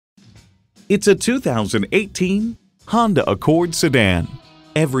It's a 2018 Honda Accord Sedan.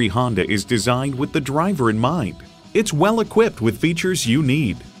 Every Honda is designed with the driver in mind. It's well equipped with features you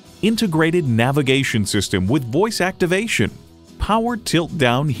need. Integrated navigation system with voice activation, power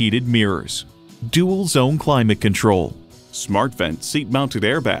tilt-down heated mirrors, dual zone climate control, smart vent seat-mounted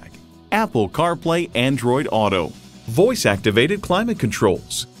airbag, Apple CarPlay Android Auto, voice activated climate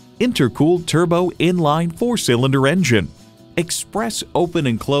controls, intercooled turbo inline 4-cylinder engine, express open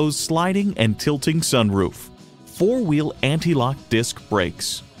and close sliding and tilting sunroof, 4-wheel anti-lock disc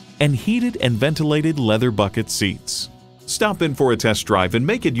brakes, and heated and ventilated leather bucket seats. Stop in for a test drive and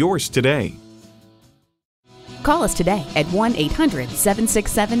make it yours today. Call us today at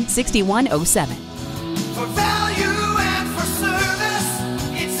 1-800-767-6107. For value.